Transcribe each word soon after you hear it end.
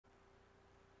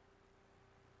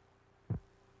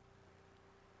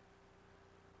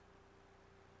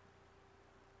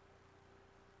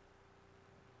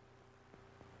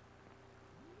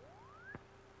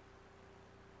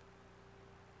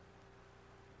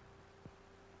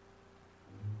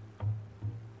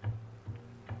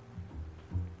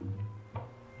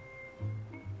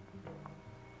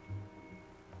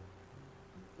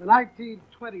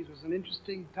1920s was an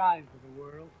interesting time for the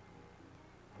world.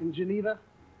 In Geneva,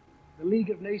 the League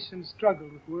of Nations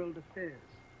struggled with world affairs.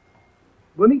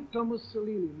 Benito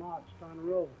Mussolini marched on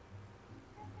Rome.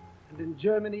 And in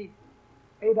Germany,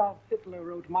 Adolf Hitler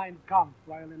wrote Mein Kampf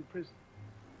while in prison.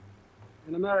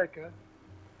 In America,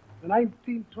 the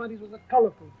 1920s was a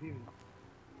colorful period.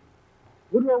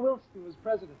 Woodrow Wilson was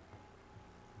president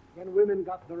when women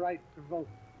got the right to vote.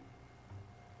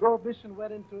 Prohibition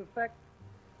went into effect,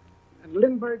 and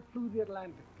Lindbergh flew the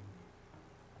Atlantic.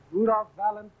 Rudolph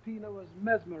Valentino was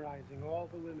mesmerizing all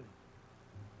the women,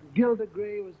 and Gilda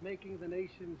Gray was making the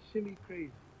nation shimmy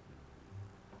crazy.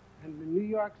 And in New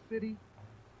York City,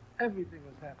 everything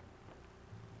was happening.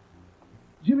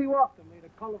 Jimmy Walker made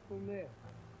a colorful mare,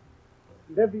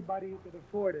 and everybody who could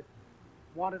afford it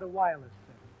wanted a wireless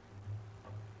set.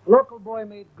 A local boy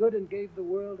made good and gave the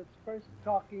world its first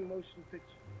talking motion picture.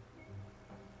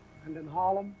 And in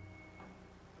Harlem,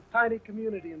 a tiny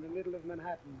community in the middle of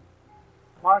Manhattan,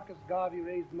 Marcus Garvey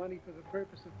raised money for the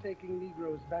purpose of taking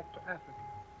Negroes back to Africa.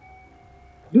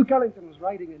 Duke Ellington was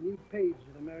writing a new page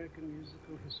in American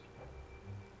musical history.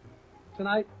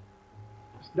 Tonight,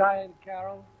 it's Diahann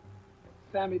Carroll,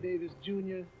 Sammy Davis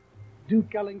Jr.,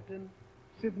 Duke Ellington,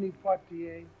 Sidney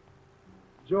Poitier,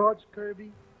 George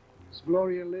Kirby, it's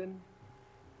Gloria Lynne,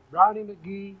 Brownie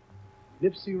McGhee,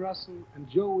 Nipsey Russell, and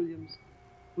Joe Williams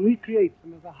will recreate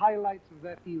some of the highlights of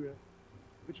that era,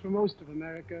 which for most of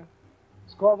America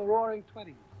is called the Roaring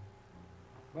 20s.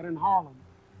 But in Harlem,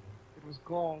 it was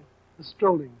called the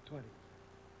Strolling 20s.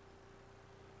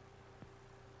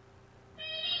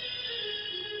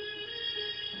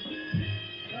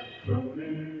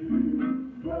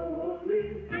 Strolling, slowly,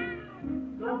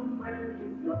 somewhere to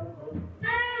go.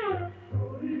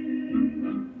 Slowly,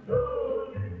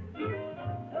 slowly,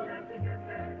 don't have to get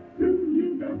there, soon you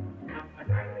know. I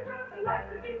tell you about the life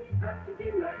that you have to be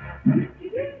like. And if you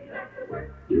didn't have to work,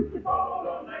 you could fall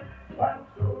all night. While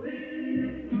slowly,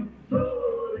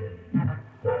 slowly,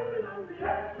 slowly on the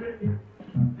avenue.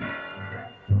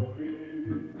 Slowly,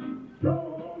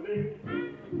 slowly,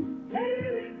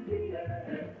 hailing the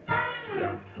air.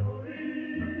 Slowly,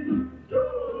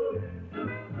 slowly,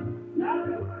 not a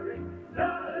worry,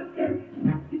 not a care.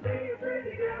 You say you're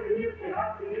pretty girl and you say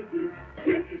how can you do?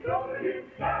 If you're slowly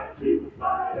inside, she will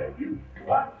smile at you.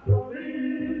 While slowly,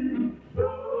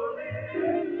 slowly,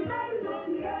 slowly on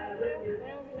the avenue.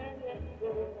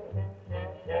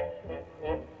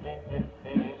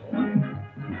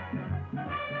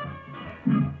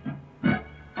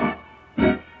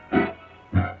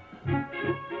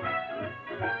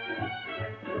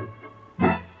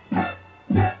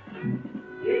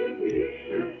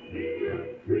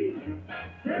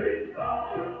 There is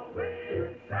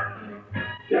always time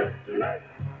just to let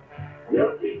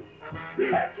your feet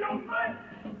relax your mind.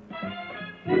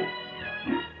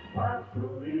 While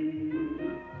slowly,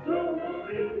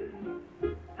 slowly,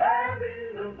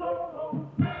 having a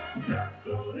ball. Just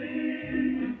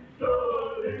slowly,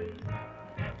 slowly,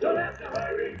 don't have to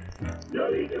hurry, no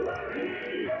need to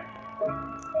worry.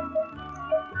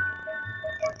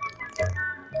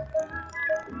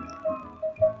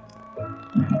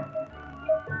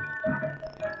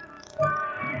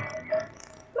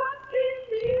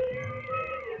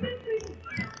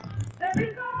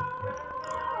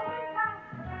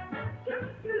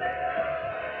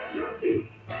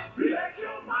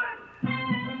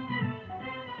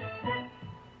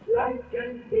 Life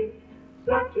can be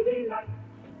such a delight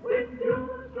when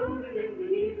you're strolling in the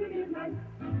evening at night.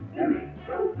 There is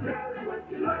no telling what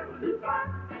you learn to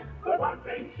find, but one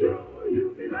thing's sure,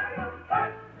 you'll be right on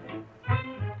time.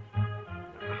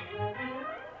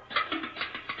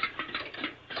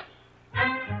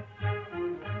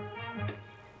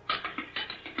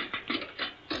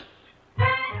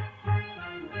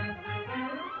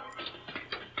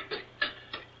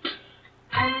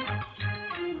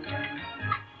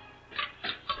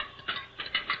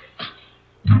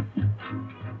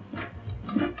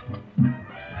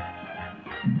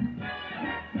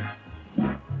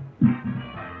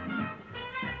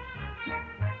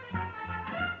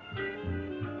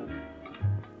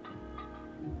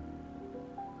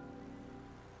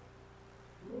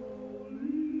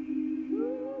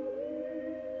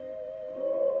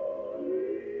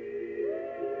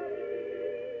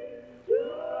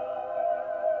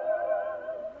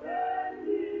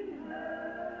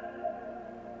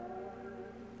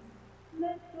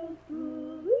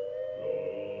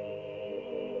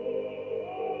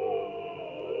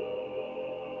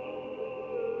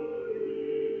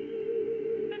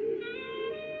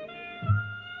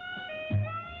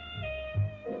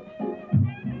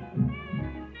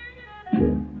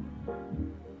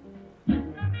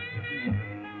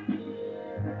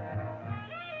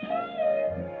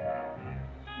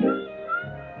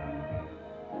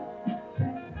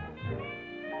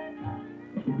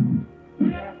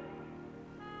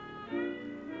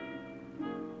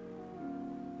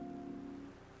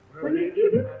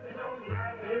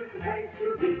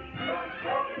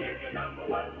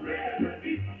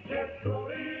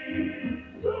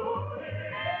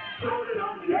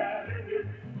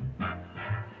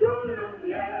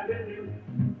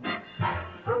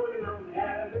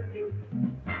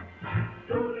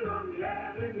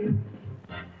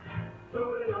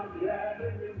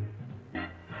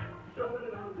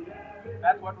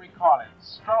 what we call it,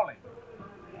 strolling.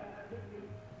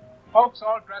 Folks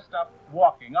all dressed up,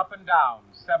 walking up and down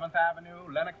 7th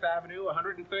Avenue, Lenox Avenue,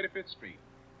 135th Street.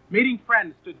 Meeting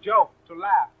friends to joke, to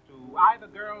laugh, to eye the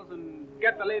girls and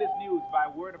get the latest news by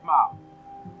word of mouth.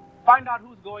 Find out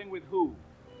who's going with who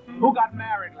got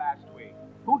married last week,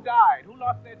 who died, who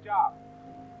lost their job.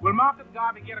 Will Marcus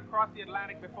Garvey get across the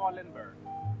Atlantic before Lindbergh?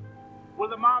 Will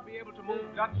the mob be able to move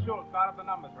Dutch Schultz out of the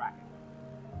numbers racket?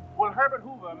 Will Herbert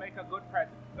Hoover make a good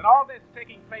president? And all this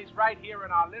taking place right here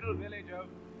in our little village of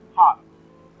Harlem.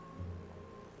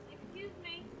 Excuse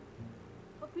me,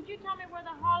 but could you tell me where the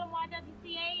Harlem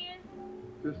YWCA is?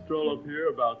 Just stroll up here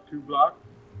about 2 blocks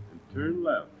and turn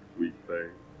left, sweet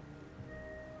thing.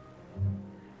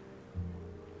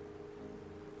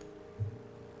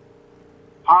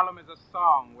 Harlem is a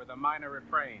song with a minor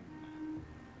refrain.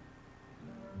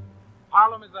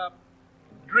 Harlem is a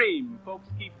dream folks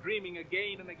keep dreaming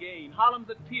again and again. Harlem's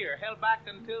a tear held back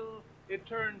until it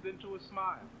turns into a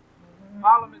smile.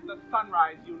 Harlem is the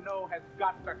sunrise you know has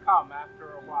got to come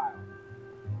after a while.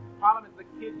 Harlem is the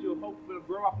kid you hope will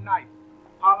grow up nice.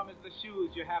 Harlem is the shoes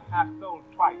you have half soled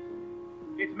twice.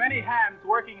 It's many hands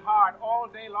working hard all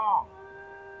day long.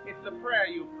 It's the prayer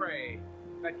you pray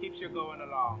that keeps you going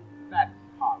along. That's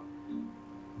Harlem.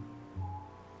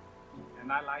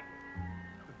 And I like it.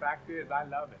 The fact is, I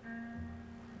love it.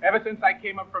 Ever since I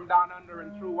came up from down under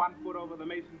and threw one foot over the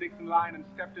Mason-Dixon line and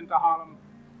stepped into Harlem,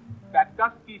 that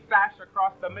dusky sash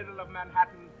across the middle of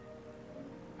Manhattan,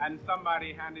 and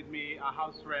somebody handed me a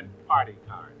house rent party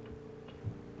card.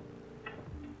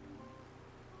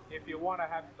 If you want to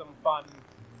have some fun,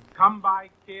 come by,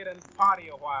 kid, and party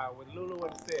a while with Lulu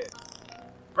and Sid.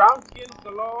 Brown skins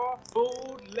galore,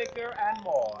 food, liquor, and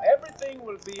more. Everything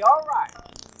will be all right.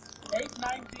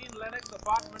 819 Lenox,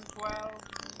 apartment 12,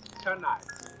 tonight.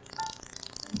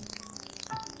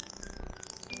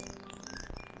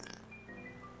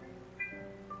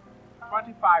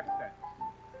 $0.25.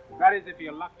 That is if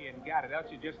you're lucky and get it,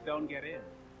 else you just don't get in.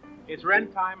 It's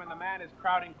rent time and the man is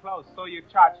crowding close, so you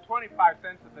charge 25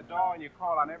 cents at the door and you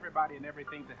call on everybody and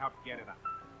everything to help get it up.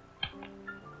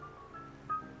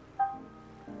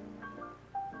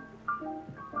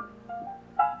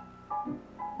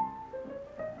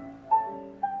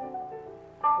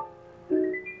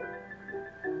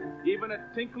 Even a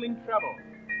tinkling treble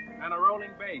and a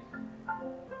rolling bass.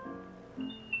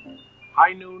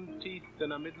 High noon teeth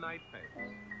and a midnight face.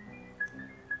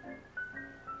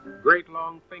 Great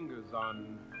long fingers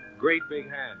on great big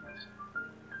hands.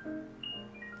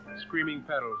 Screaming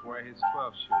pedals where his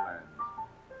 12-shoe lands.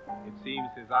 It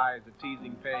seems his eyes are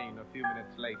teasing pain a few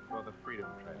minutes late for the freedom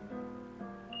train.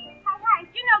 Hank,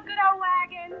 you know good old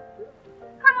wagon.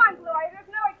 Come on, Gloria, there's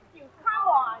no excuse. Come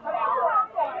on.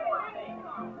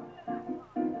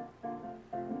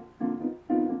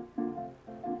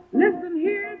 Listen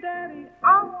here, Daddy,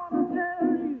 I want to tell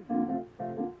you,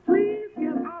 please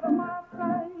get out of my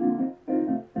sight.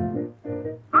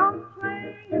 I'm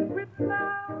playing it with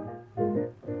now.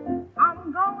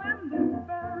 I'm going this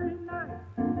very night.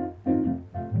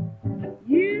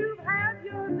 You've had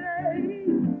your day.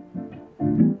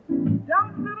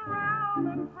 Don't sit around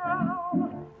and frown.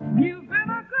 You've been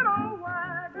a good old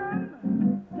wagon,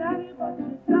 Daddy, but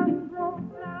you done broke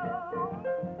down.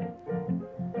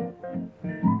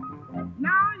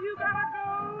 Now you gotta go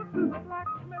to the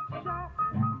blacksmith shop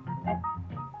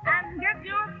and get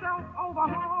yourself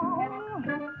overhauled.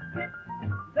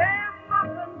 There's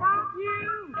nothing about you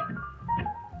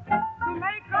to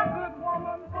make a good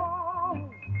woman fall.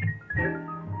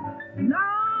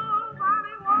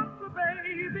 Nobody wants a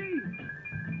baby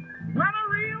when a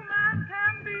real man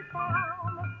can be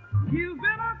found. You've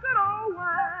been a good old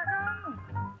wagon,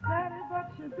 Daddy, but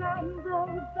you done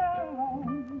broke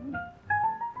down.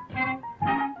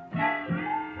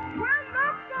 When the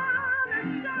sun is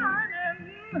shining,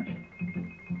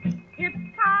 it's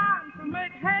time to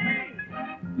make hay.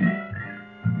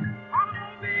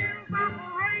 Automobiles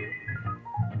operate,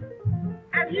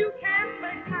 and you can't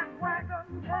make that wagon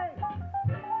pay.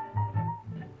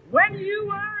 When you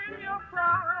were in your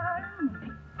prime,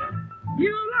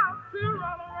 you loved to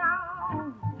run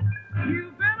around.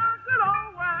 You've been a good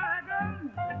old wagon,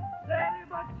 Daddy,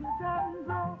 but you done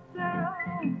broke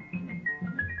down.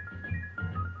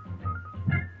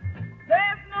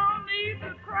 There's no need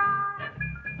to cry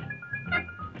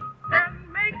and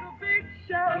make a big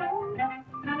show.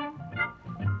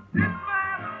 This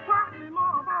man has taught me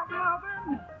more about loving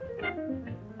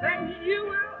than you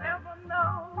will ever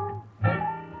know.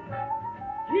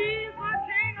 He's the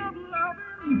king of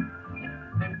loving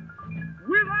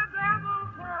with a double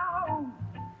crown.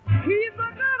 He's a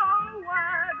good old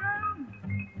wagon,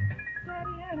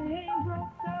 Daddy, and he ain't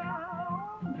broke down.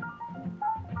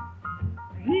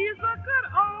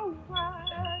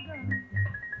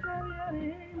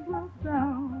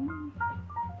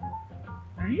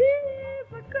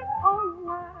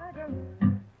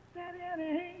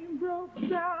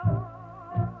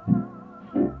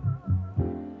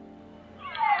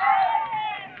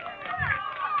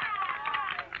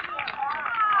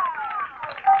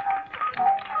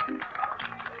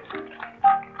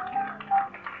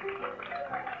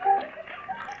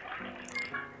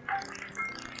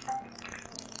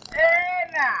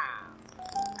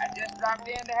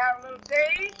 stopped in to have a little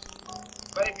taste.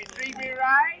 But if you treat me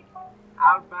right,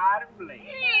 I'll buy the place.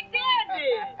 Hey, Dandy!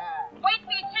 Wait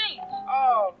for your change.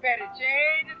 Oh, petty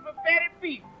change is for petty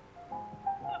people.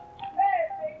 Hey,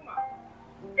 Big Mama.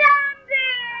 Dandy!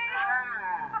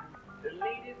 Ah, the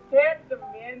ladies' pet, the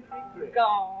men's regret.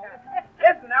 Gone.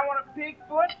 Listen, I want a pig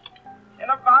foot and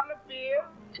a bottle of beer.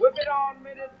 Whip it on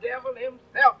me, the devil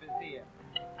himself is here.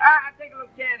 I take a little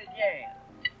candy jam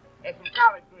and some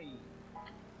collard greens.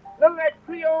 Little of that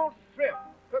Creole shrimp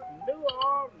cooked in New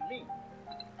Orleans.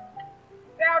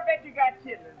 Now, I bet you got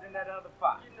chitlins in that other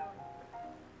pot.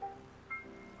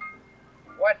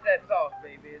 Watch that sauce,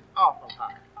 baby. It's awful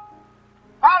hot.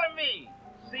 Follow me.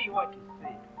 See what you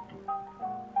see.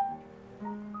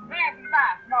 Passing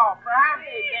by, small fry.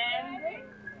 Hey, Dandy.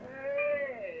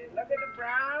 Hey, look at the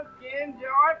brown skin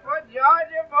George for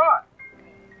Georgia boy.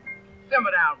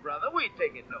 Simmer down, brother. We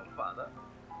take it no further.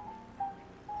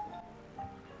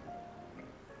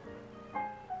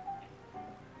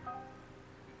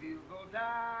 If you go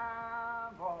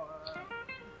down, boy,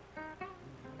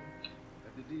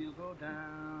 let the deal go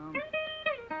down.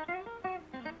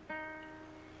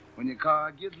 When your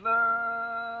car gets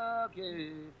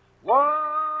lucky,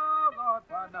 whoa, Lord,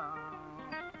 far down.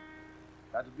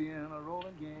 Got to be in a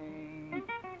rolling game.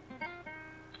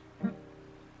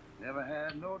 Never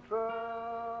had no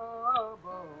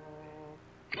trouble.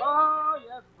 Oh,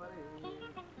 yes, buddy.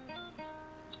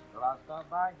 Till I stop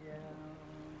by here.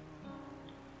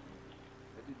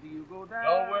 Let the deal go down.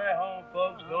 Don't worry, home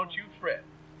folks. Don't you fret.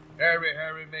 Hurry,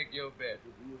 hurry, make your bet.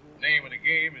 Name of the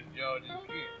game is George's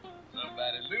Skin.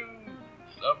 Somebody lose,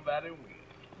 somebody win.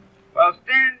 Well,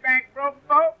 stand back, broke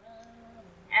folks,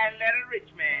 and let a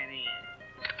rich man in.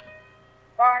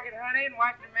 Park it, honey, and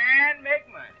watch the man make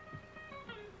money.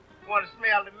 Want to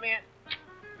smell the mint?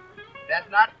 That's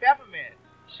not peppermint.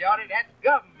 Shorty, that's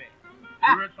government.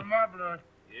 You rich for my blood.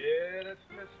 Yeah, that's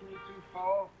stretching you too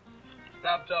far.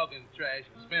 Stop talking trash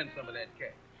and spend some of that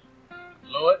cash.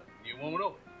 Blow it, and you won't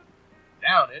owe it.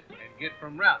 Down it, and get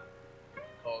from round it.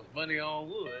 Cause money on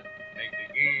wood make the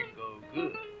game go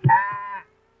good.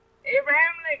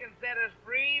 Abraham Lincoln set us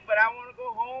free, but I want to go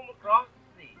home across the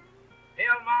sea.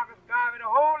 Tell Marcus Garvey to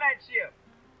hold that ship.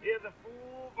 Here's a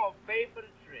fool gonna pay for the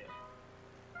trip.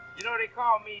 You know, they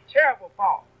call me Terrible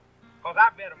Paul, cause I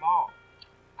bet them all.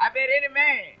 I bet any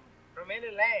man from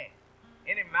any land,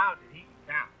 any mountain he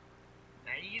can count.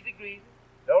 Now easy, greasy.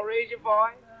 Don't raise your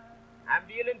voice. I'm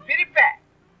dealing pity pat.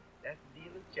 That's the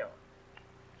deal of choice.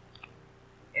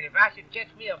 And if I should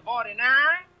catch me a 49,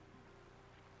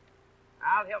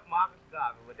 I'll help Marcus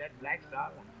Garvey with that Black Star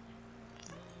line.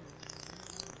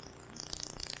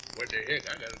 What the heck?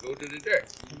 I gotta go to the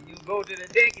deck. You go to the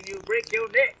deck and you'll break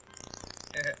your neck.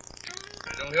 That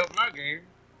don't help my game.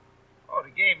 Oh,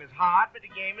 the game is hard, but the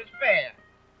game is fair.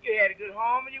 You had a good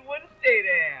home and you wouldn't stay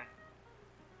there.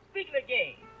 Speaking of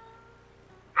games,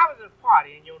 I was at a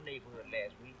party in your neighborhood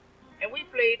last week, and we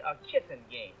played a kissing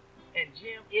game. And,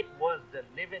 Jim, it was the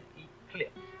living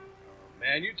eclipse. Oh,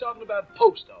 man, you talking about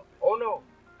post office. Oh, no.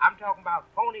 I'm talking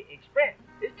about Pony Express.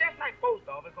 It's just like post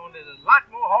office, only there's a lot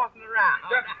more horsing around.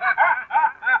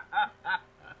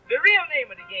 The real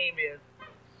name of the game is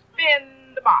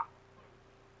Spin the Bottle.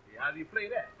 Yeah, how do you play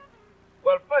that?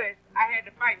 Well, first, I had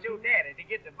to fight your daddy to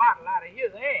get the bottle out of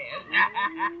his hands. Now,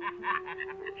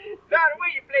 the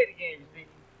way you play the game, you see,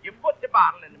 you put the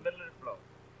bottle in the middle of the floor,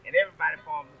 and everybody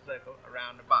forms a circle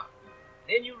around the bottle.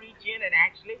 Then you reach in and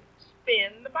actually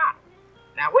spin the bottle.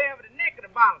 Now, wherever the neck of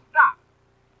the bottle stops,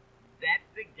 that's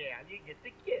the gal you get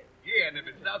to kiss. Yeah, and if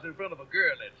it stops in front of a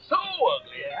girl that's so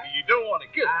ugly, you don't want to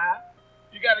kiss her,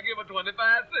 you got to give her 25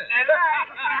 cents. That's right.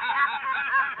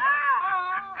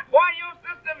 Boy, your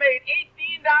sister made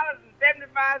 $18.75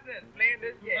 playing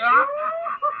this game.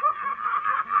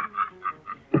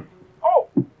 Oh,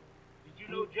 did you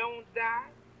know Jones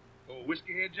died? Oh,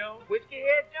 Whiskey Head Jones? Whiskey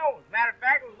Head Jones. Matter of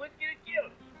fact, it was whiskey that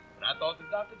killed him. But I thought the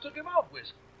doctor took him off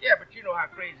whiskey. Yeah, but you know how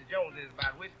crazy Jones is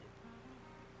about whiskey.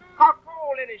 Caught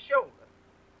cold in his shoulder.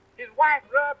 His wife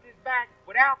rubbed his back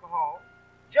with alcohol.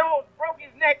 Jones broke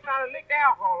his neck trying to lick the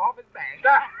alcohol off his back.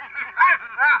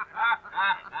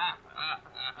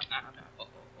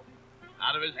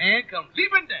 Out of his hand comes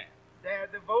leaping down. There's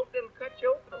the vote that'll cut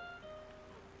your throat.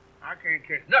 I can't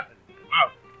catch nothing in the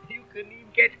mouth. You couldn't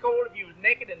even catch cold if you was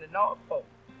naked in the North Pole.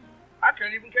 I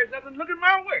can't even catch nothing looking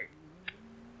my way.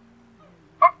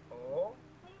 Uh-oh.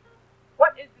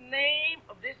 What is the name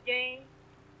of this game?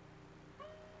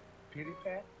 Pity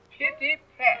pat? Pity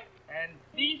pat. And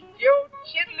feast your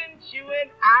chitlin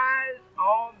chewing eyes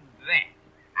on that.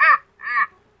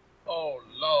 Oh,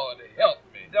 Lord, help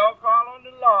me. Don't call on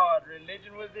the Lord.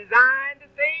 Religion was designed to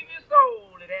save your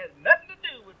soul. It has nothing to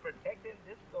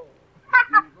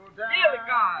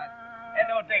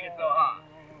Don't take it so hard.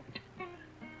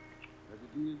 Let the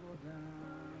deer go down.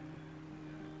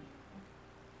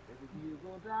 Let the deer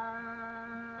go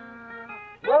down.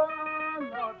 Oh,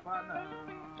 Lord, for now.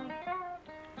 Let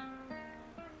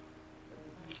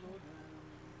the deer go down.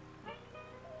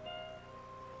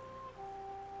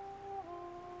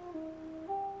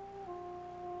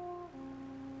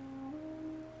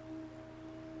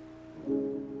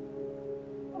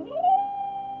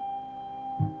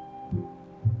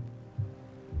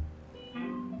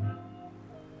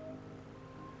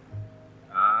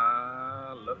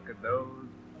 Look at those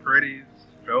pretties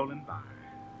strolling by.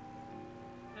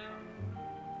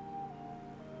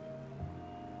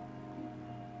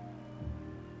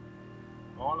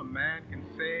 All a man can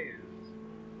say is,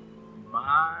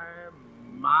 my.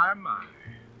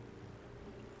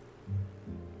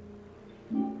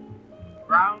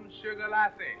 Brown sugar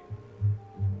latte,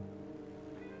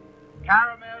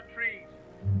 caramel treat,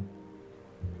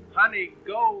 honey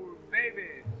gold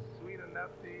baby, sweet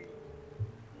enough to eat.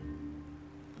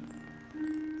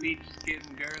 Peach skin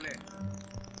girly,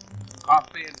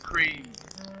 coffee and cream,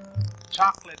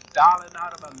 chocolate darling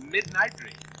out of a midnight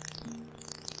dream.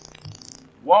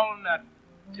 Walnut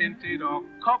tinted or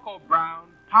cocoa brown,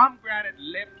 pomegranate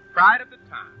lipped, pride of the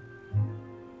time.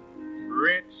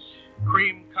 Rich,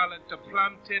 cream colored to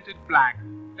plum tinted black,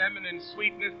 feminine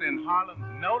sweetness in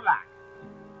Harlem's no lack.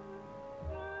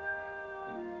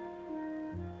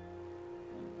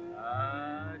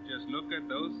 Just look at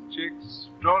those chicks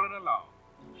strolling along.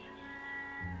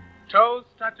 Toes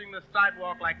touching the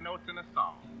sidewalk like notes in a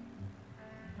song.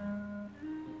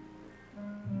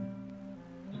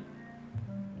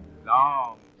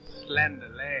 Long, slender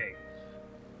legs,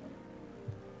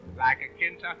 like a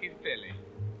Kentucky filly.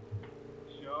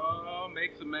 Sure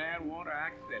makes a man want to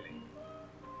act silly.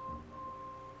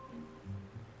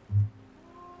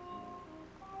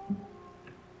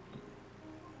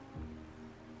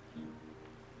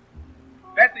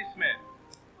 Bessie Smith,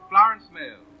 Florence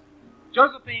Mills,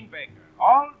 Josephine Baker,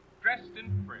 all dressed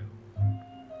in frills.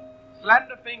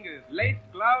 Slender fingers,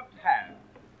 lace-gloved hands.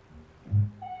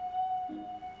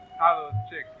 How those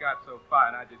chicks got so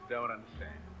fine, I just don't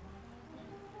understand.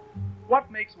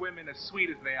 What makes women as sweet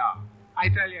as they are? I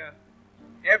tell you,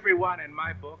 everyone in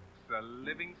my book's a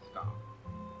living star.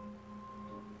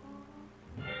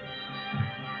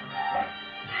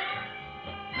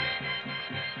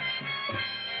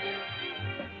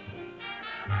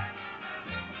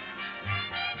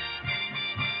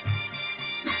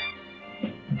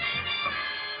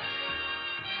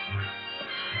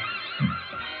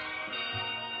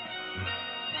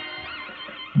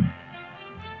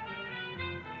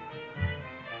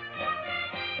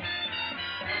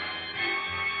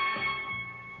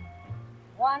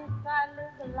 Once I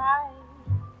lived the life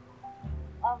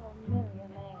of a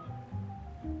millionaire,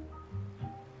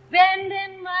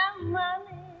 spending my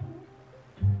money,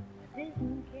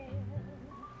 didn't care.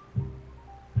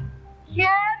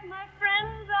 Shared my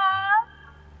friends up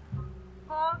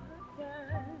for good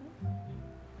times.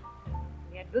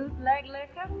 Get bootleg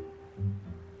liquor,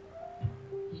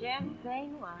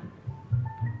 champagne wine.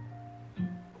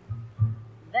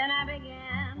 Then I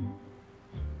began,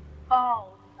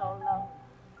 oh, so low.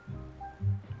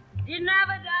 Didn't have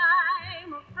a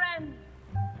dime, a friend,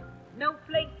 no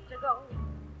place to go.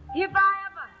 If I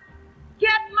ever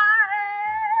get my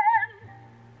hand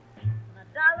on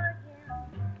 $1 again, I'm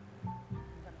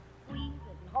gonna squeeze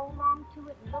it and hold on to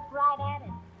it and look right at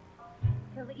it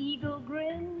till the eagle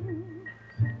grins.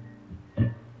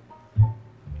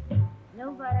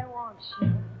 Nobody wants you,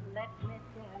 let me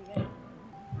tell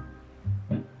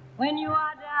you, when you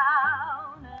are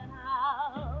down and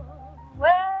out.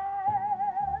 Well,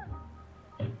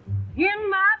 in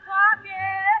my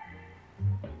pocket,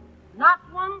 not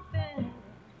one thing.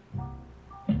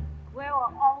 Where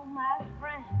were all my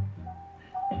friends?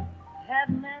 Had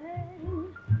many.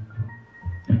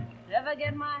 Ever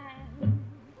get my hands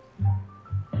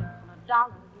on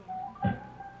 $1 again?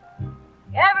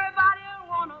 Everybody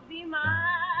wanna be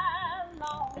my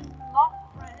long lost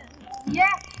friend.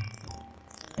 Yes,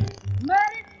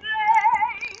 but it's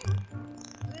strange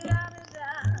without a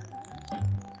doubt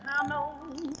how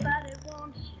nobody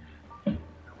wants you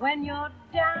when you're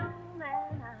down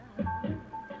and out.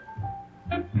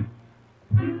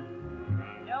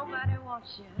 Nobody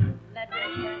wants you, let me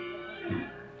tell you,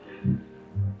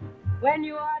 when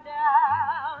you are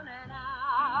down and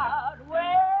out.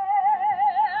 Well,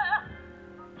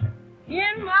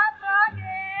 in my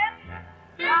pocket,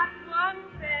 not one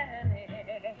penny.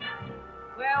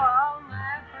 Where all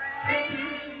my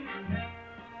friends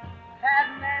had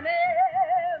many.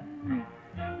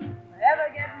 Ever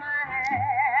get my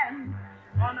hand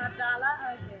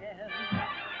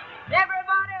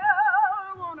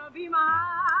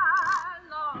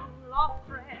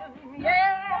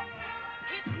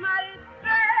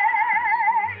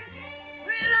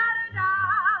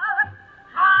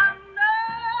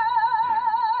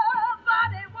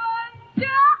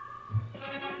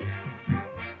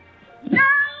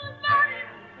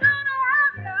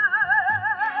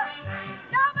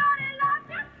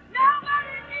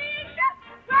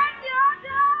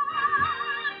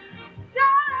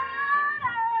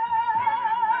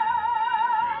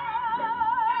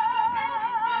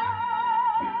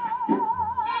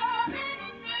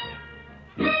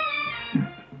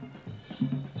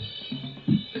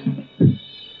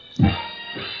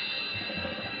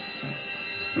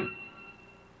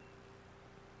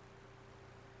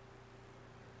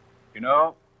You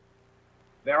know,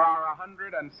 there are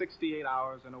 168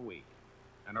 hours in a week,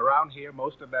 and around here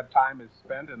most of that time is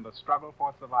spent in the struggle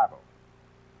for survival.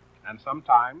 And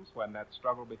sometimes, when that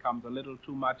struggle becomes a little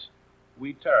too much,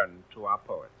 we turn to our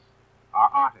poets,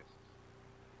 our artists,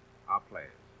 our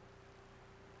players.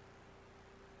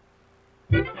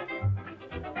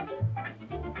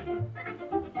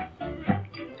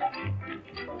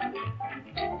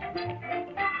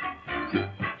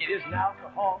 It isn't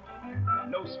alcohol,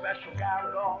 no special gal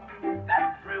at all.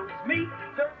 That thrills me,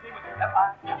 fills me with pep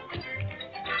I got.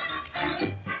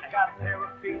 I got a pair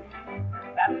of feet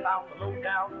that found the low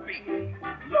down beat.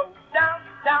 Low down,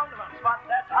 down around spots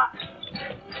that's hot.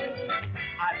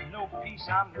 I've no peace,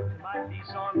 I'm losing my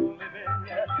peace on living.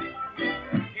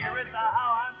 Here is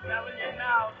how I'm telling you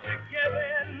now to give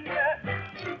in.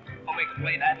 Oh, we can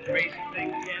play that crazy thing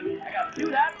again. I gotta do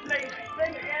that lazy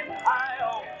thing again.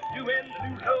 I-oh, doing the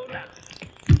new road now.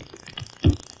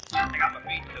 I got my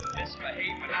feet to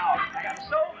misbehave now. I got a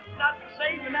soul that's not to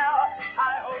save me now.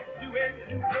 I-oh, doing the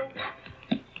new road now.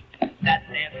 That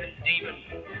dancing demon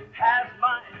has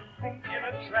my feet in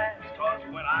a trance. Cause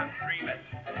when I'm dreaming,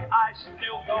 I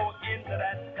still go into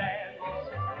that dance.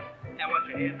 And once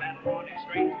you hear that morning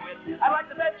straight to it, I'd like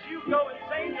to bet you go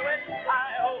insane to it.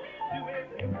 I-oh, do it,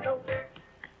 you know.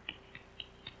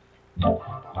 Oh,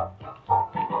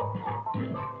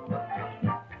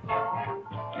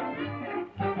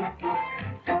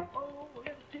 a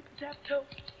little tip-tap-toe.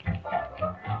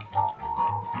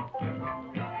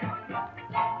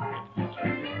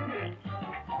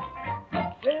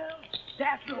 Well,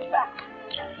 that's the fact.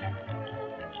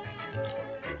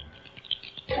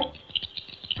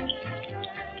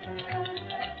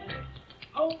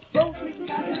 Oh, those we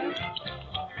got it.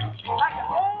 Like a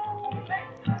whole thing.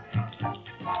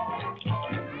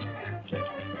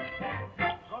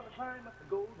 Gonna climb up the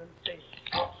golden stage.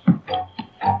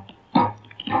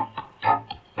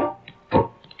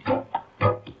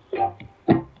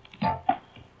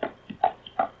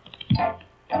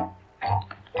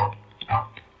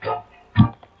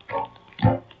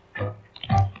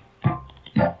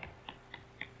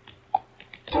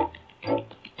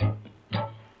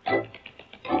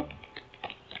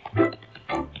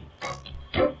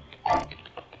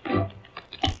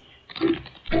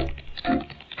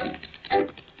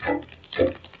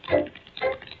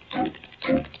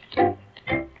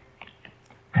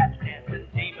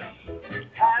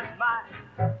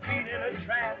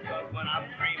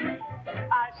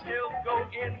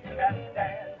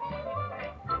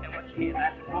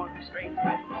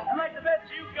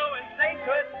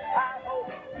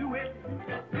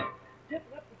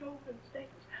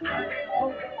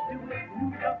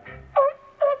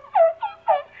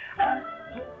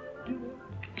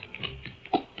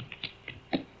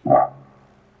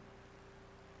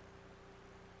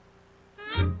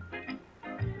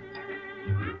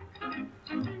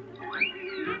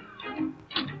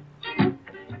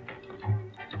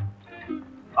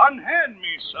 Unhand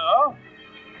me, sir.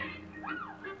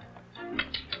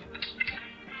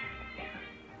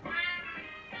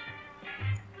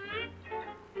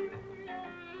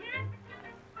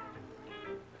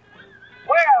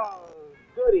 Well,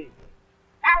 good evening.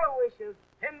 Aloysius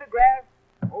Pendergrass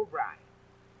O'Brien.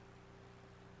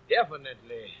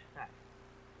 Definitely.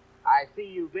 I see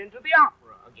you've been to the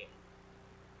opera again.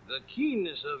 The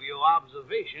keenness of your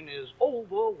observation is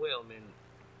overwhelming.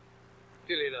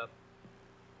 Fill it up.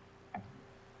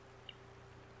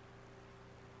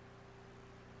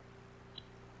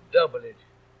 Double it.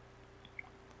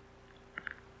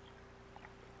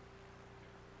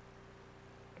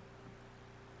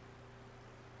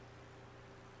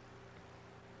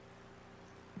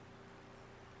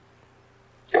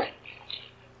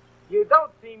 You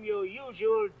don't seem your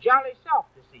usual jolly self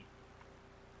this evening.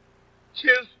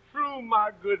 'Tis true,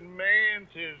 my good man,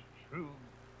 'tis true.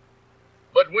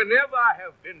 But whenever I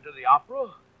have been to the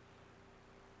opera,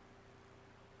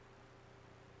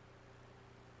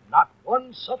 not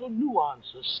one subtle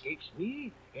nuance escapes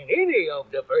me in any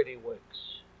of the Verdi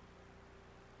works.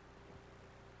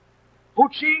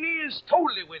 Puccini is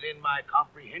totally within my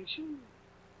comprehension.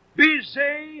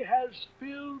 Bizet has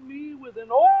filled me with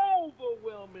an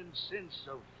overwhelming sense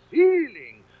of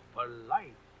feeling for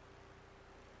life.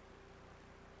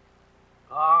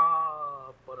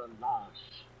 Ah, but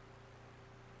alas,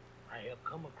 I have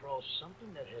come across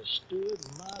something that has stirred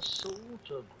my soul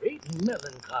to great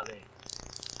melancholy.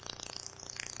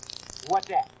 What's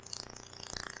that?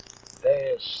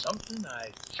 There's something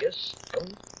I just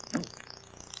don't know.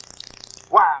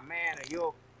 Why, man, of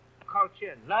your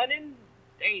culture in London,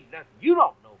 there ain't nothing you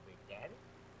don't know, Big Daddy.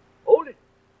 Hold it.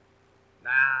 Nah,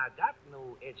 I got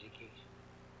no education.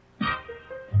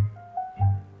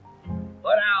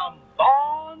 But I'm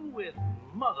born with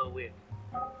mother wit.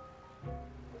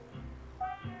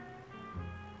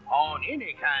 On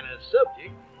any kind of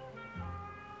subject,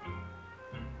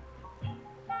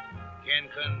 can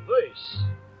converse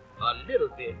a little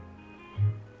bit.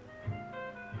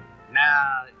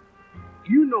 Now,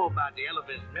 you know about the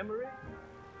elephant's memory?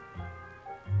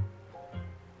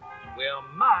 Well,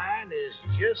 mine is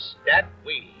just that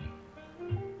way.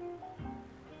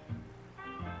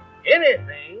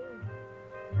 Anything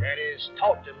that is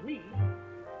taught to me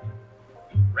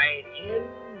right in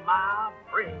my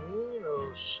brain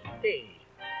will stay.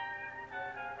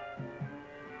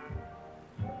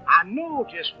 I know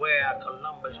just where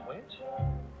Columbus went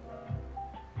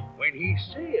when he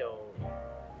sailed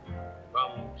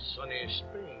from sunny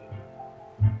Spain.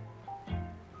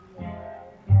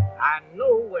 I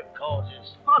know what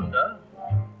causes thunder,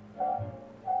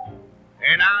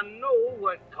 and I know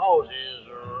what causes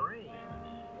rain.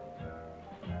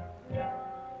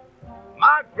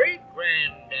 My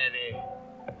great-granddaddy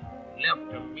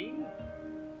left to me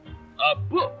a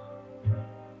book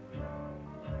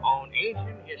on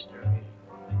ancient history.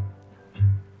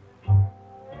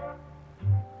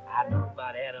 I know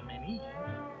about Adam and Eve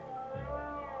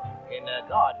in the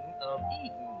Garden of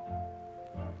Eden,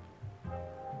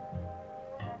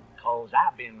 'cause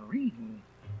I've been reading.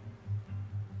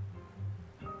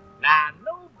 Now I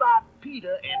know about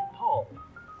Peter and Paul,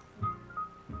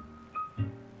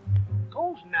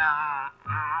 'cause now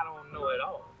I don't know it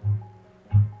all.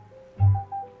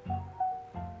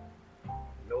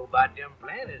 Know about them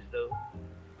planets though.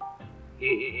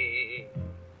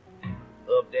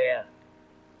 Up there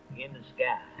in the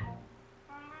sky.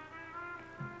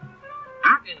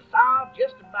 I can solve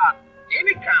just about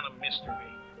any kind of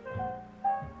mystery.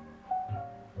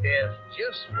 There's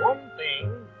just one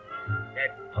thing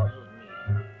that puzzles me.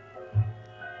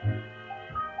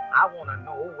 I want to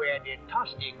know where did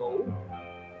Tosti go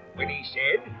when he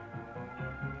said,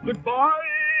 "Goodbye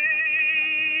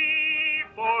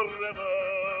forever.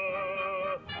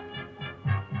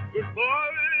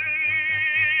 Goodbye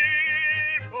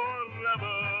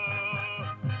forever."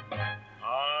 I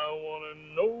want to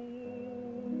know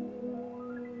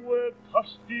where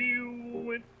Tosti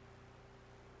went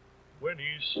when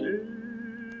he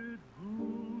said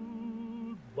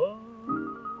goodbye.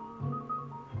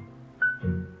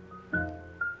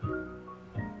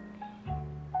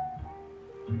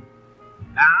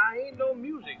 Now, I ain't no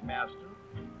music master.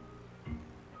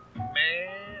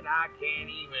 Man, I can't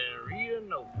even read a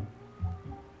note.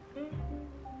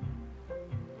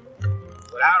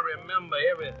 But I remember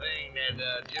everything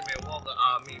that Jimmy Walker,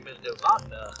 Mr.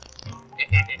 Wagner,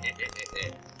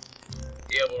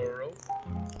 ever wrote.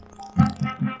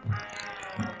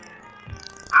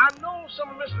 I know some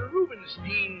of Mr.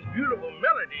 Rubinstein's beautiful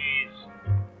melodies,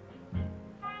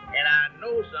 and I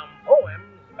know some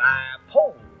poems by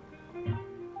Poe.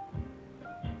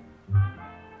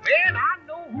 Man, I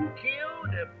know who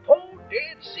killed the Poe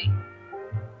Dead Sea.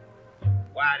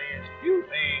 Why, there's few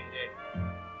things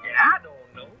that I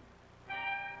don't know.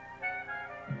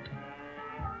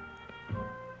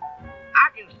 I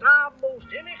can solve most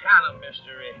any kind of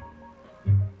mystery.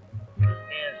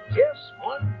 There's just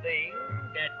one thing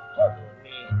that puzzles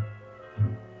me.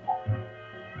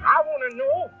 I want to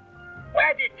know,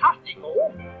 where did Tosti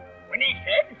go when he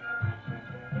said,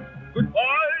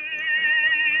 "Goodbye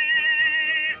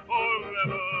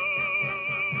forever.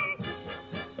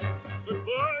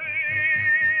 Goodbye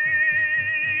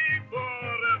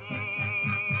forever."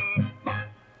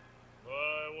 I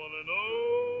want to know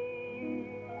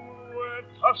where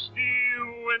Tosti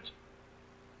went.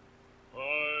 I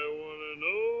want to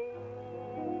know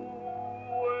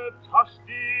where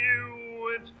Tosti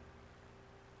went.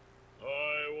 I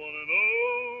want to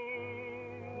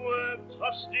know where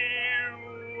Tosti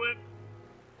went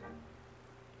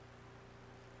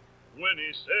when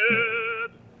he said,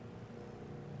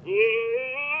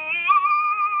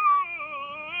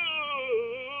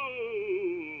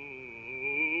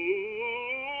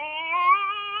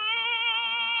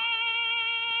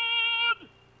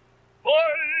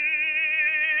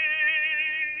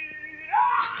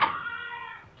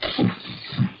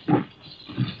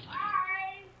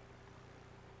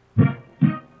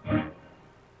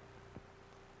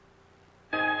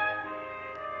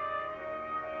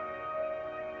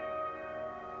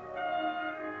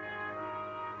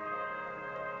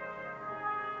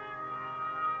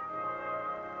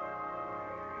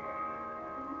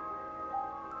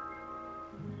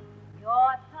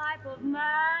 Your type of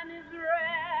man is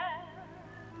rare.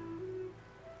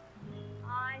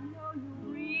 I know you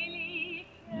really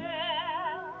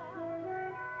care.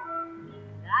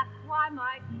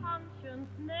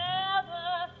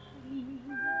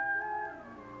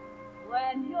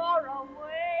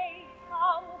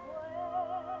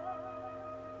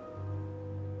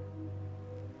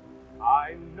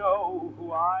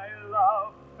 you I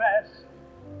love best.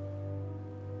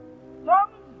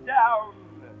 Thumbs down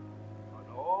on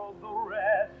all the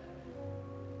rest.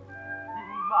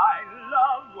 My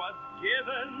love was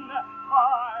given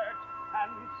heart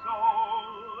and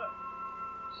soul,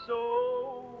 so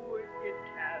it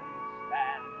can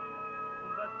stand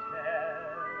the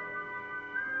test.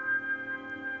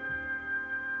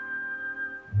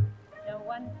 No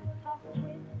one to talk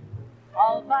with,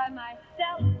 all by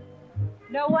myself.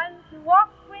 No one to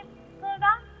walk with, 'cause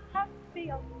I'm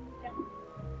happy on myself.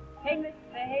 Hey,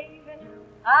 misbehaving,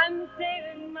 I'm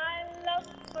saving my love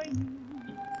for you.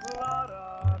 La,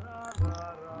 da, da,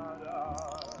 da, da, da.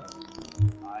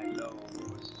 I know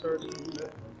certain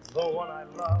the one I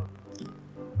love.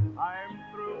 I'm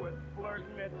through with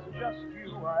flirting, it's just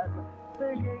you I'm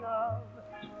thinking of.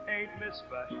 Ain't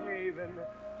misbehaving,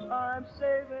 I'm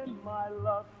saving my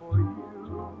love for you.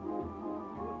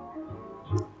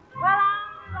 Well,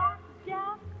 I'm like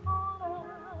Jack Horner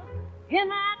in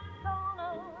that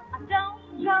corner. I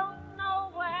don't go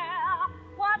nowhere.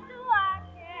 What do I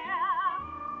care?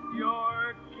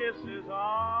 Your kisses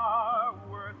are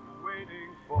worth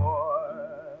waiting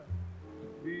for.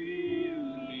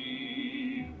 Believe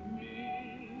me.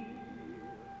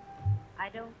 I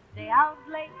don't stay out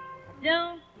late. I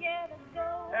don't get a go.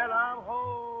 And I'm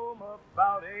home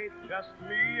about 8, just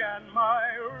me and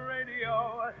my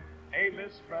radio. Ain't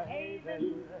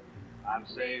misbehaving, I'm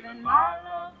saving my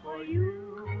love for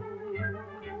you.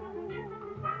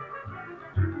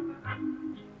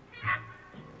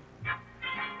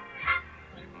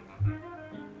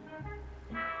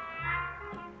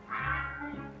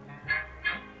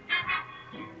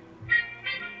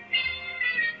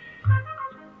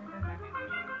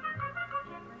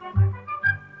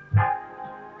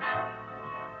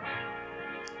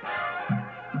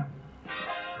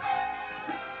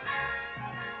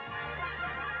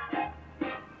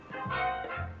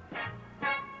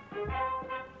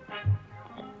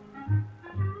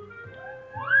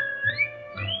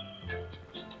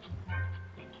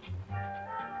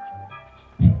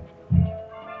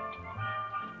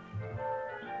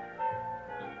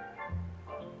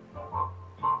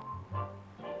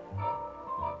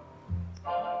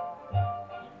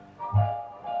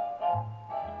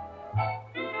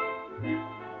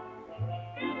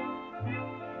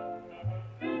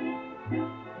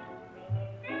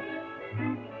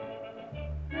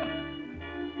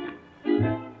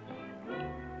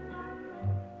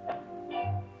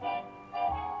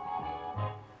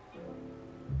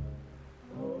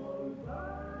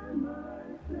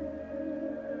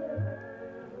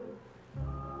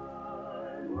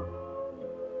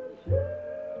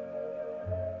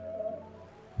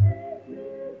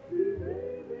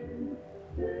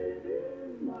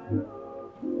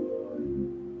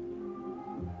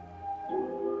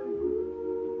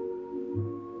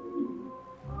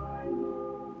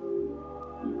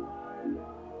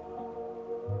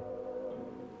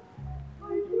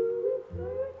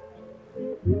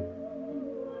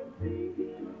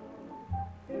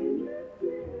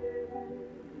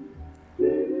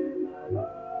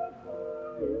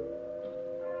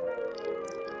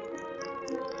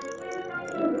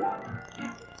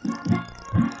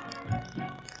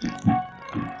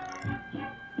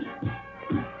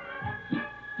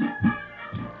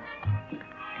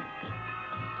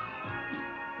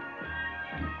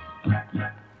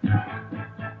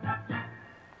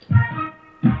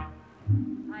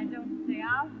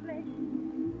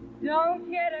 Don't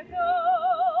get a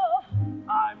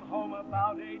go. I'm home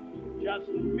about 8, just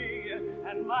me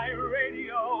and my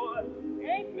radio.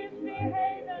 Ain't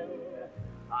misbehaving.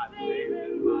 I'm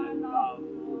saving my love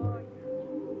for you.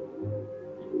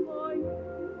 For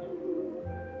you.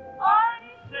 I'm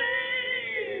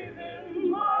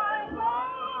saving my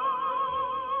love.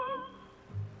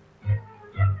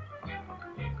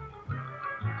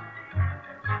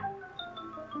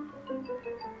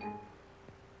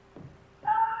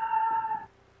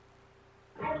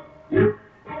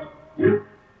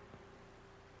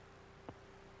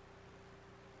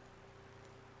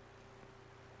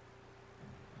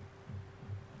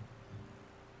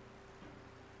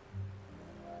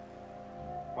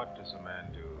 What does a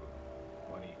man do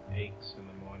when he aches in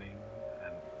the morning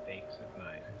and aches at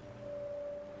night?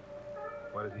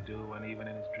 What does he do when even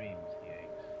in his dreams he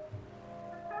aches?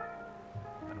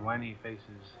 And when he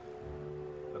faces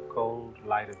the cold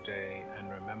light of day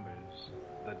and remembers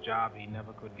the job he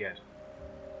never could get,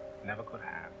 never could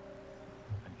have,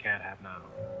 and can't have now.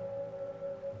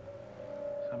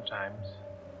 Sometimes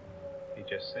he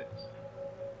just sits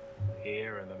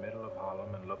here in the middle of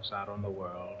Harlem and looks out on the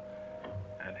world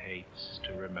and hates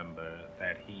to remember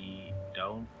that he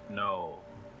don't know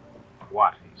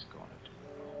what he's going to do.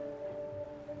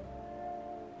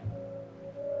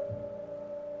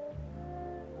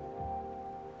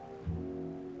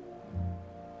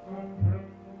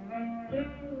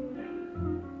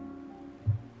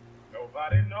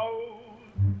 Nobody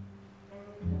knows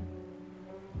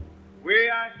the way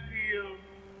I feel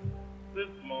this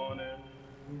morning.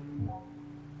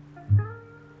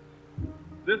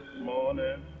 This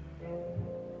morning.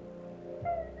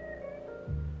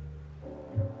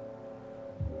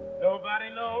 Nobody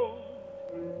knows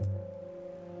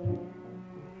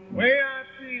the way I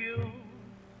feel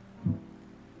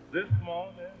this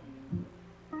morning.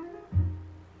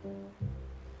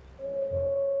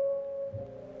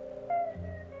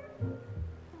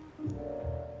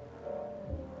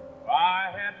 If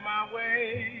I had my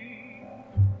way,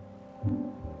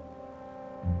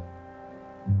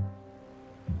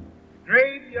 the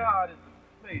graveyard is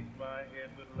the place my head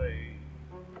would lay.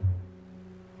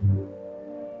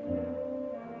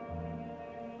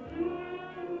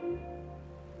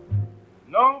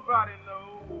 Nobody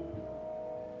knows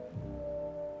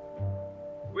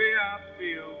where I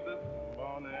feel this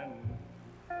morning.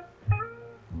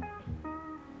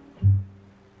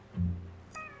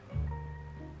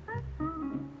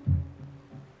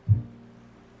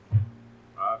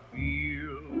 I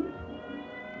feel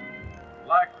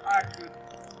like I could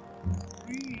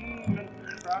scream and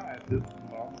cry this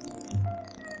morning.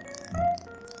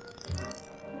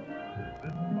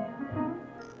 This morning.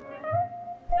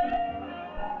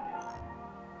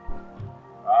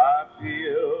 I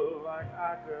feel like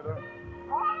I could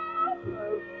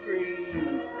scream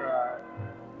and cry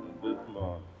this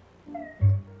morning.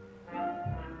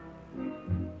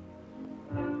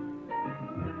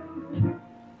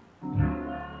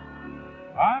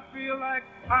 I feel like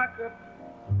I could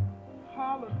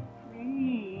holler,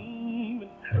 scream,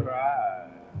 and cry,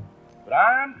 but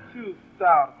I'm too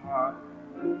stout-hearted.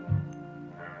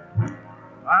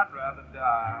 I'd rather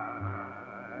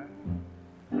die.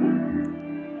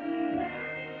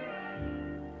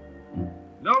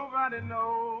 Nobody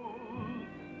knows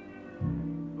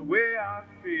the way I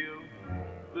feel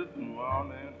this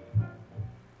morning.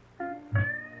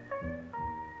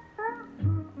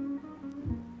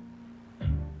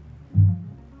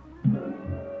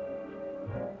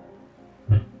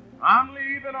 I'm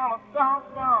leaving on a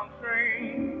southbound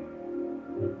train.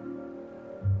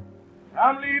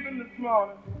 I'm leaving this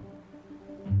morning.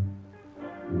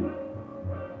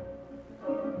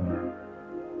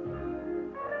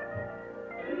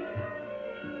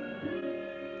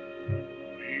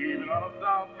 Leaving on a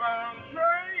southbound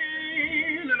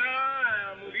train, and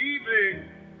I'm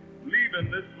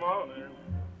leaving this morning.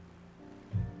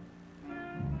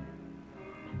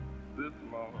 This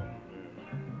morning.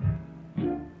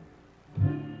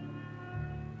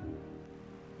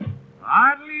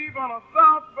 I'd leave on a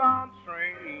southbound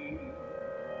train,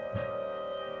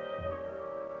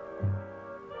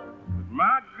 but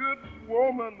my good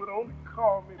woman would only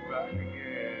call me back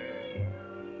again.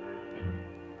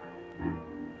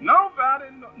 Nobody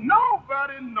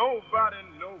knows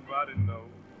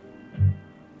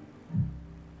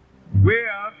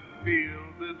where I feel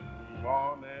this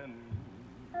morning.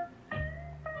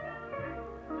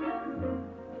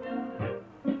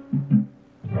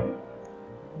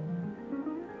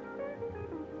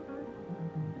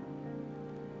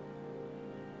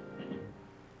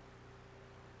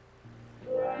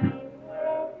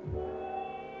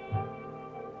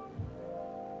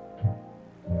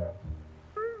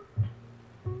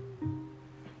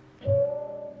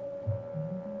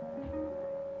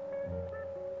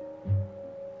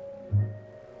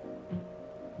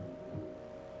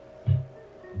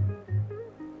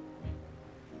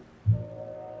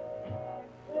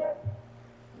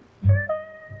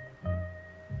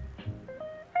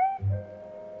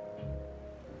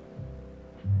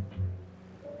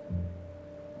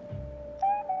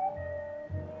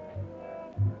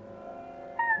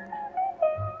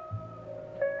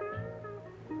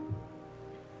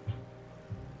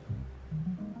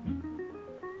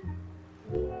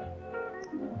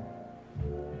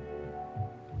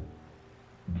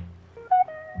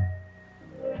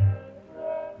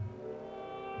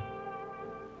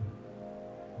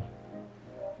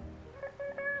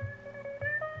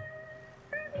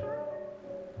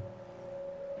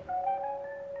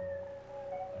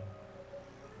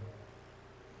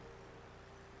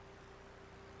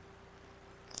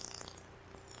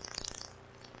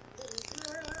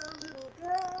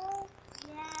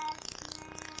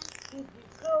 Did you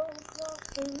go across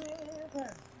the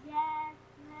river? Yes,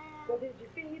 ma'am. So did you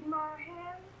feed my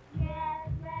hen? Yes,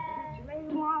 ma'am. Did you lay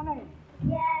one egg?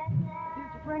 Yes, ma'am.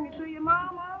 Did you bring it to your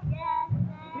mama? Yes,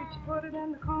 butter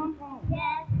than the cornpone?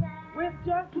 Yes, sir. With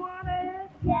just one egg?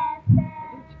 Yes, sir.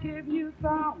 Did she give you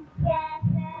some? Yes,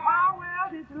 sir. How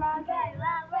well did you like Very it?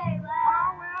 well, very well.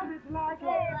 How well did you like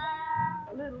Very it?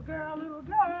 well. Little girl,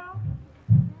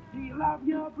 do you love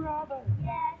your brother?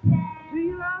 Yes, sir. Do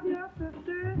you love your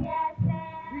sister? Yes, sir.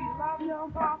 Do you love your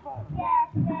papa? Yes,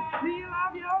 sir. Do you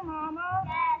love your mama?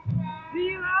 Yes, sir. Do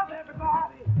you love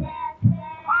everybody? Yes,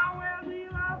 sir. How well do you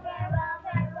love Very them? well,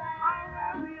 very well. How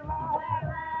well do you love Very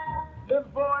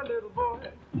them? well. Little boy,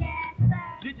 Yes, sir.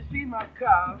 did you see my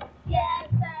cow? Yes,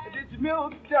 sir. And did you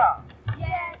milk it down?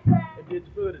 Yes, sir. And did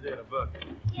you put it in a bucket?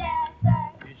 Yes,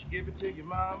 sir. Did she give it to your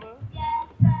mama? Yes,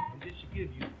 sir. And did she give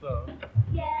you some?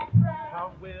 Yes, sir.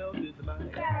 How well did you like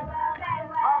it? Very well, very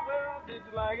well. How well did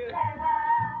you like it? Very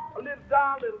well. A little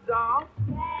down,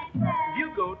 Yes, sir.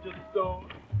 you go to the store.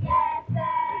 Yes,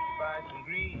 sir. Did you buy some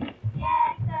greens?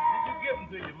 Yes, sir. Did you give them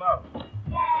to your mother?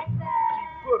 Yes, sir.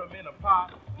 Put them in a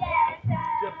pot, Yes, sir.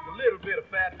 just a little bit of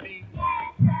fat meat,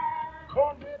 Yes, sir.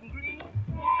 cornbread and greens.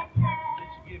 Yes, sir. Did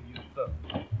she give you stuff?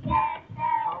 Yes,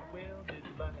 sir. How well did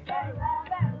you like it? Very well,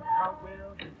 very well. How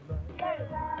well did you like it? Very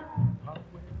well. How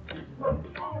well did you like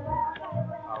it? Very well, very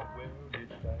well. How well did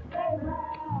you like it? Very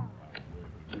well.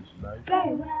 Did you like it?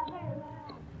 Very well, very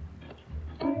well.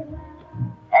 Very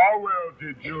well. How well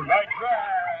did you like that?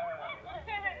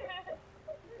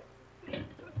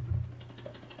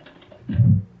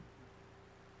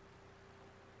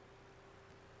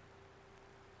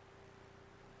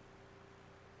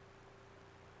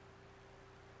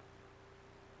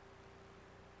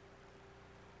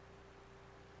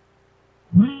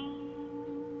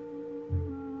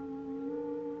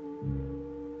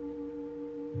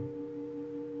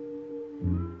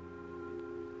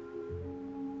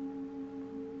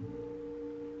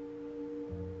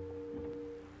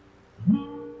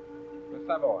 The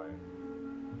Savoy.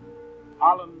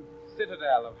 Harlem's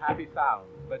citadel of happy sounds,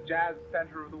 the jazz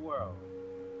center of the world.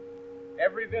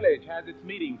 Every village has its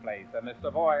meeting place, and the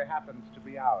Savoy happens to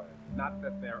be ours. Not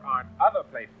that there aren't other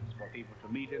places for people to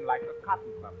meet in, like the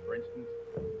Cotton Club, for instance.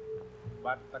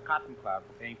 But the Cotton Club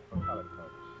ain't for colored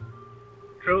folks.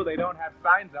 True, they don't have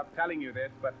signs up telling you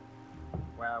this, but,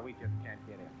 well, we just can't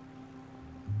get in.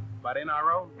 But in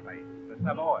our own place, the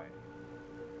Savoy,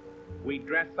 we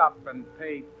dress up and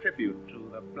pay tribute to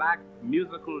the black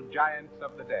musical giants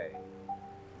of the day.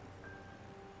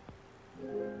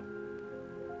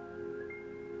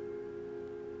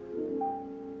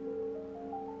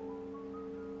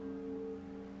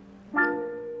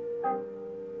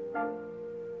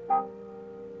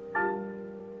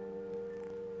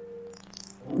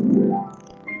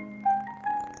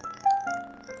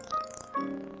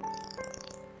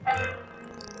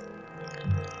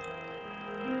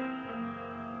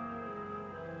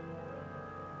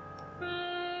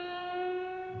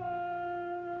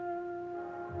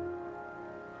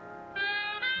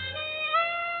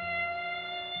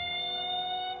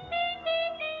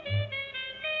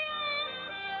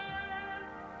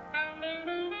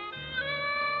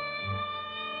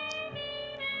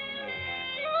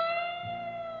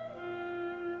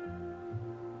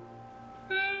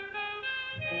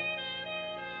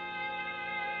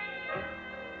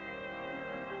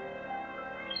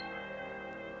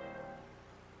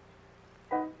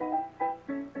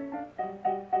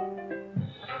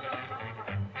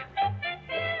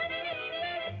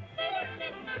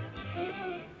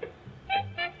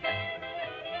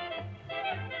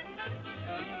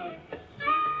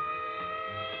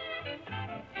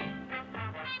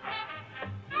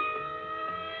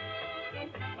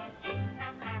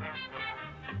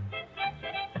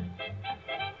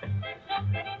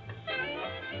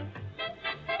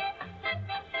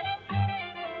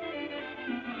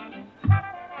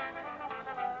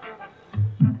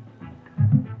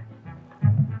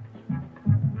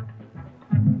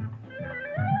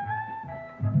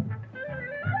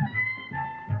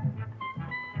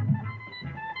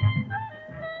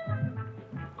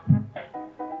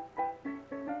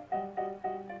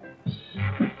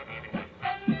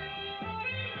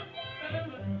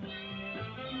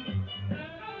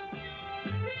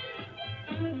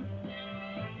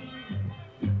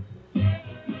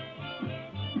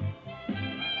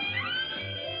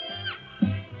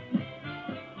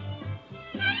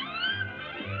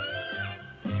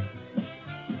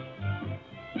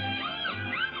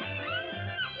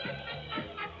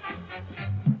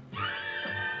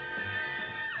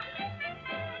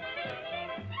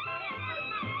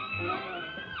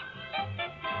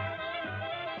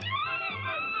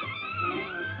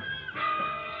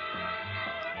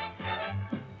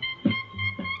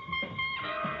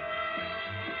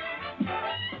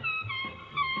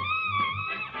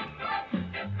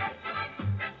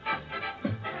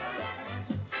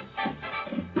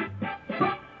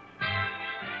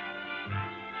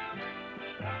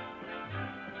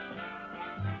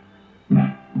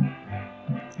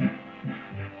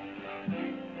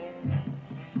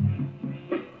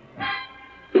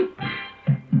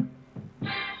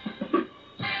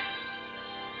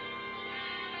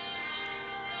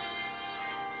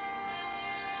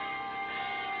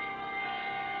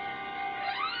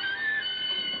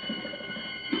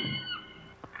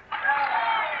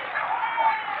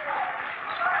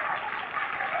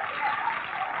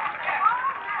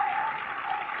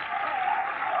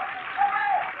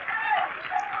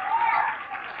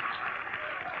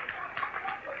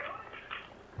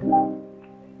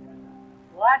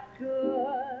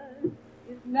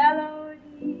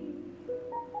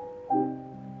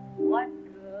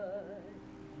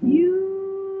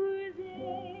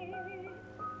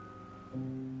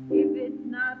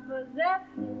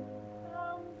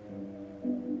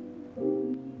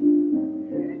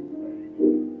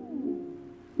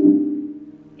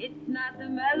 not the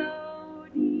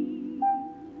melody,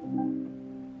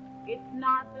 it's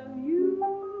not the music,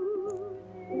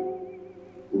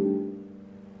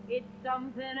 it's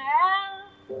something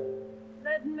else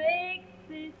that makes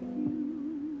this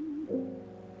tune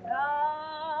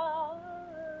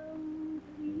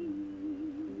complete.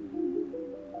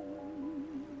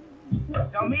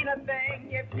 Don't mean a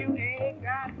thing if you ain't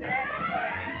got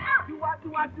that. Do what, do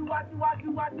what, do what, do what,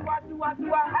 do what, do what, do what, do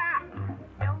what, ha!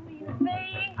 Don't mean a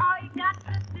thing, all you got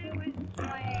to do is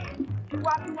swing. Do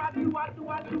what, do what, do what, do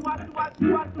what, do what, do what,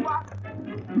 do what, do what.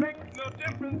 Makes no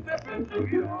difference if it's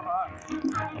sweetheart.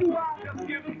 Do what? Just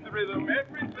give us the rhythm,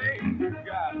 everything you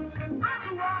got. Do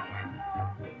what?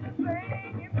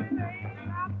 Sing if it ain't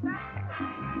got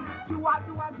that. Do what,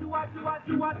 do what, do what, do what,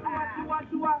 do what, do what, do what,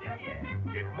 do what.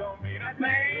 It don't mean a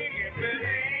thing if it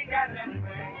ain't got that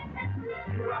thing.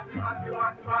 Do what, do what, do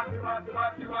what, do what, do what, do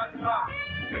what, do what, do what.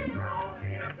 It don't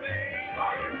mean a thing,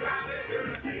 all you gotta do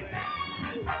is sing.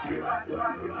 Do what, do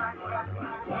what, do what, do what, do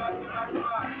what, do what, do what, do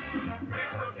what.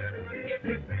 Makes no difference if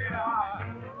it's sweetheart.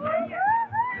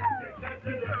 Just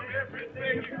give them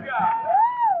everything you got.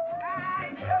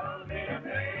 It don't mean a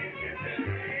thing if it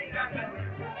ain't got that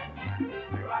thing.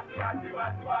 Do what, do what, do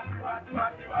what, do what, do what, do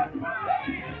what, do what, do what.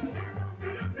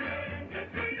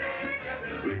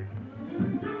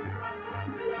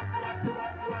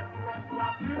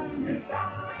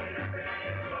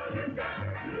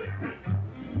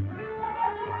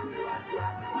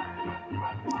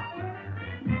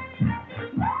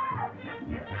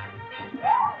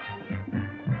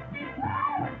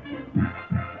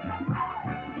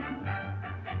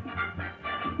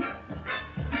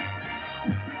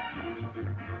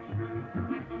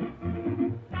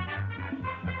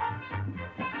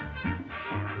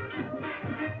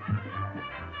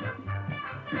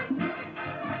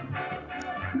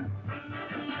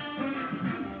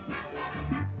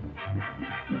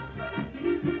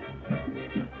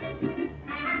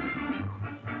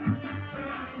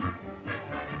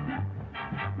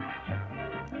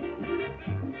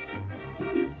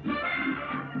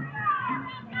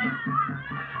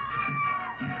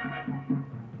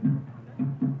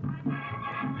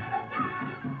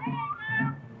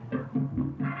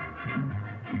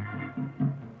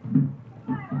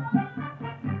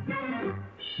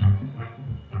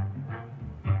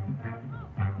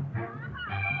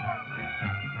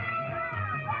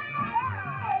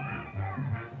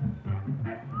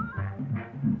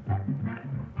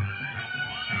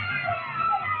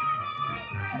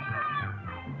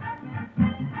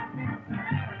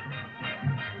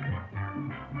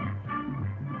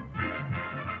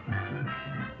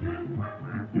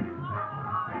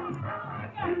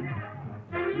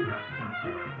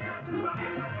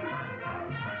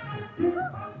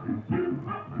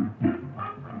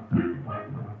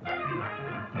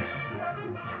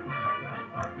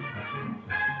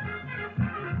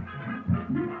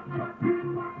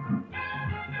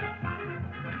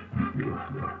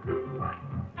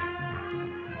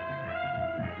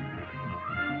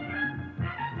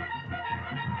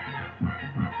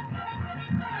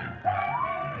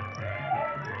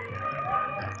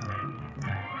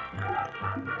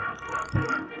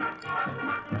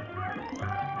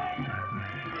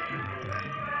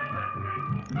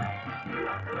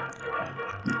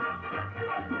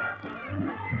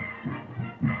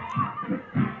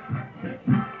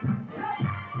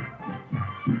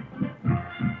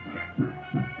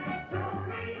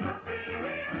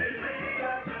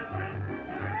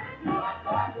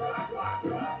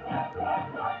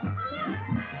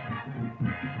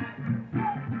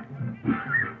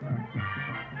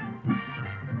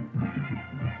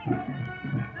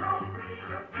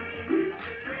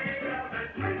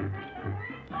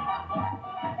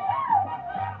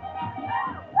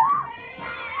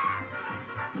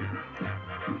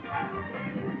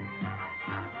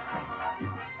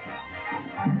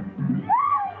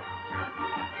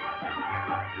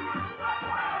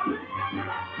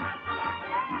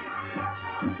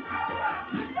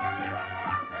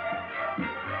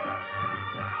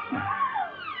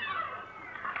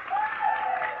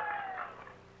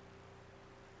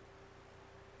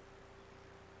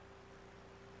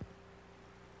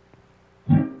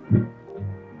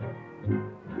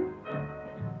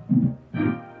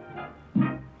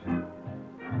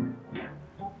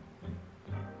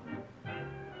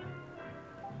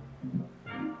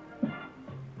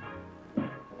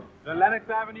 The Lenox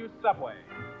Avenue subway.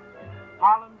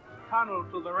 Harlem's tunnel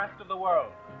to the rest of the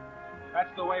world.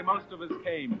 That's the way most of us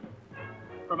came.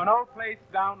 From an old place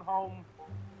down home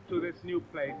to this new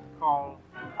place called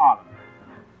Harlem.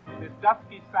 This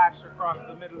dusky sash across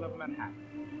the middle of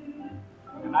Manhattan.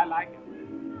 And I like it.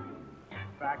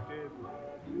 fact is,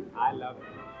 I love it.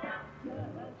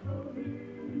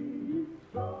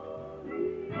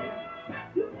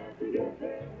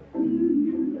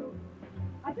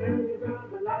 I tell you,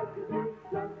 brother, life is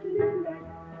something you like.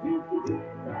 If you did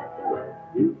that the way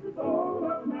you could go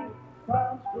all night.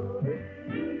 From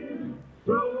strolling,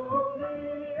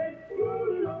 strolling,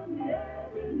 strolling on the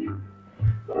avenue.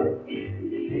 But in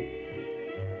the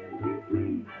end,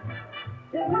 between,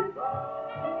 there is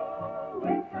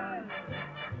always time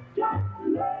just to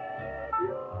let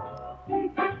your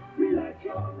feet relax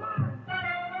your mind.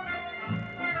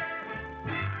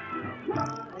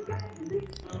 Now again,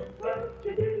 what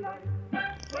you do like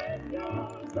when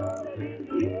you're strolling in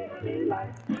the evening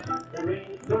light. There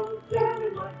ain't no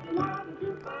telling what you're liable to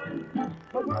find.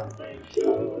 But one thing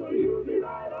sure, you'll be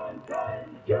right on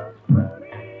time. Just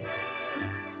strolling,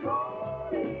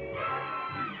 strolling,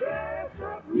 dress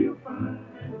up real fine.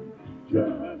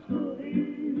 Just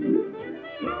strolling,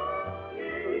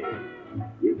 strolling.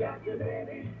 You got your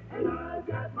lady and I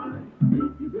got mine.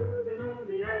 If you're moving on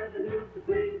the avenue, it's a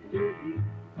place to be.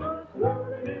 But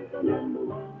strolling is the number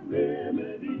one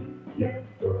remedy. Yes,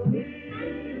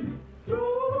 strolling,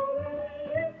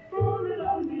 strolling, strolling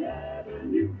on the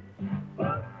avenue.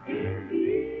 But in the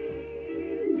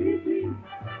in-between,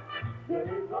 there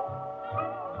is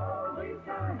always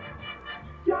time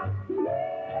just to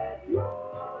let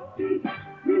your feet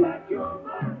relax your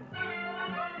mind.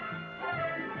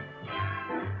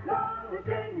 Now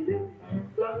again, you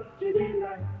such a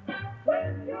delight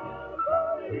when you're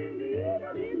going in the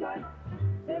evening light.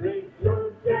 There ain't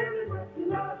no telling what you're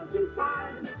liable to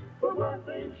find. But one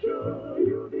thing sure,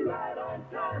 you'll be right on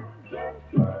time. Just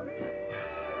strolling,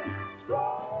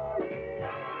 strolling,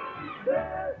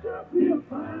 dress up real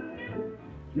fine.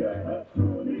 Just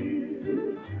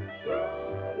strolling,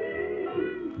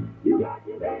 strolling. You got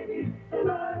your baby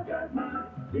and I got mine.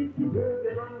 If you're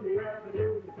moving on the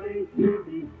avenue, the place to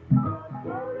be.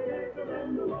 Strolling is the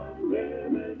number one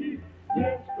remedy.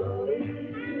 Yes,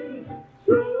 strolling,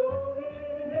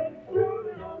 strolling,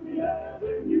 strolling on the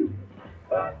avenue.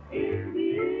 But in the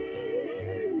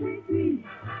in-between,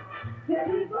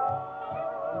 there is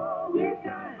always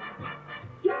time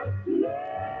just to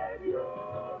let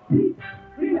your feet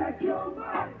relax your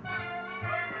mind.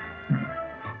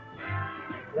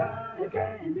 Like a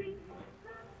candy.